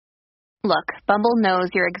Look, Bumble knows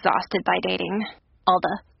you're exhausted by dating. All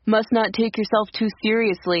the must not take yourself too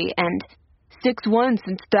seriously and 6'1"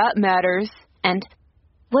 since that matters. And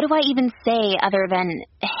what do I even say other than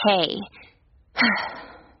hey?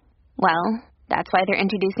 Well, that's why they're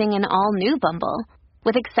introducing an all-new Bumble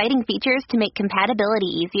with exciting features to make compatibility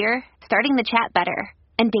easier, starting the chat better,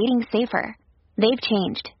 and dating safer. They've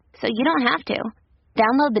changed, so you don't have to.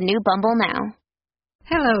 Download the new Bumble now.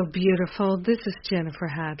 Hello, beautiful. This is Jennifer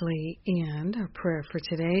Hadley, and our prayer for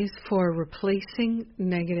today is for replacing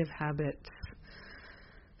negative habits.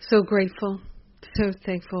 So grateful, so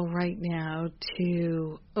thankful right now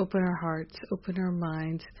to open our hearts, open our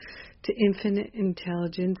minds to infinite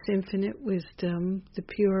intelligence, infinite wisdom, the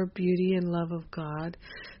pure beauty and love of God.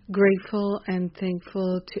 Grateful and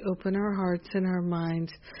thankful to open our hearts and our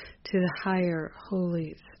minds to the higher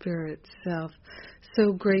Holy Spirit self.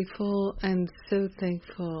 So grateful and so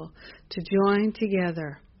thankful to join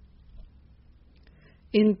together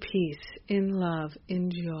in peace, in love, in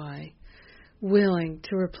joy, willing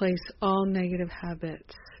to replace all negative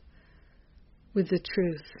habits with the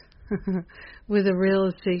truth, with a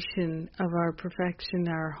realization of our perfection,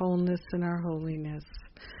 our wholeness, and our holiness.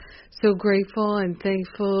 So grateful and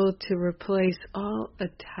thankful to replace all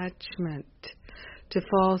attachment to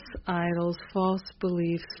false idols, false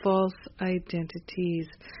beliefs, false identities,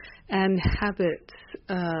 and habits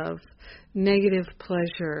of negative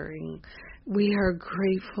pleasuring. We are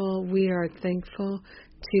grateful, we are thankful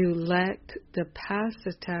to let the past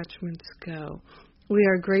attachments go. We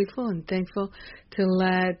are grateful and thankful to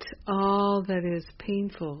let all that is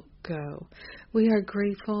painful go. We are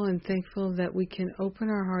grateful and thankful that we can open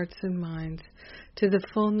our hearts and minds to the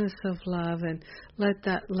fullness of love and let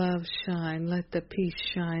that love shine, let the peace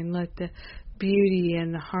shine, let the beauty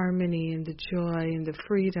and the harmony and the joy and the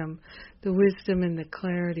freedom, the wisdom and the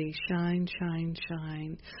clarity shine, shine,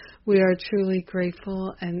 shine. We are truly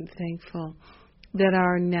grateful and thankful that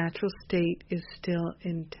our natural state is still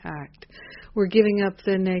intact. We're giving up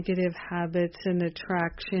the negative habits and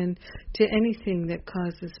attraction to anything that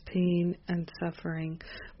causes pain and suffering.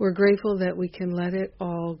 We're grateful that we can let it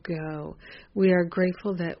all go. We are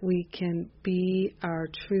grateful that we can be our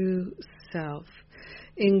true self.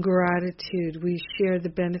 In gratitude, we share the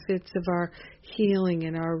benefits of our healing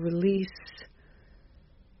and our release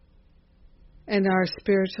and our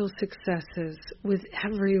spiritual successes with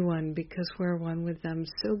everyone because we're one with them.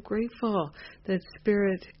 So grateful that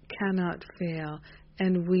spirit cannot fail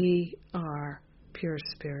and we are pure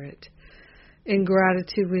spirit. In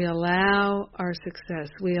gratitude, we allow our success.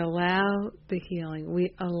 We allow the healing.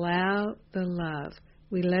 We allow the love.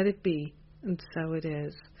 We let it be, and so it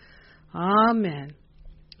is. Amen.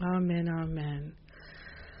 Amen. Amen.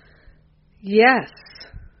 Yes.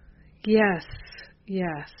 Yes.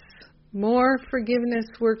 Yes. More forgiveness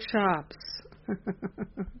workshops.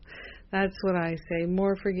 That's what I say.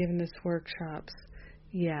 More forgiveness workshops.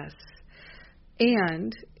 Yes.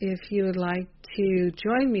 And if you would like to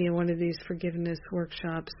join me in one of these forgiveness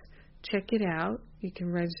workshops, check it out. You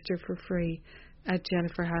can register for free at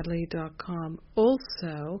jenniferhadley.com.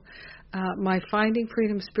 Also, my Finding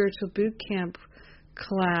Freedom Spiritual Bootcamp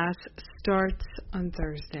class starts on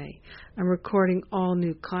Thursday. I'm recording all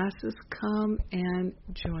new classes. Come and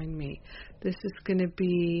join me. This is going to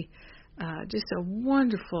be just a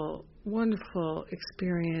wonderful, wonderful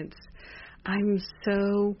experience. I'm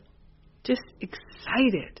so just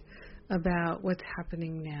excited about what's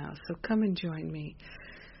happening now. So come and join me.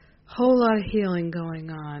 Whole lot of healing going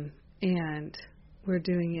on, and we're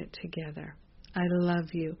doing it together. I love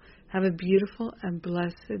you. Have a beautiful and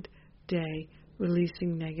blessed day.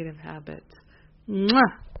 Releasing negative habits. Mwah!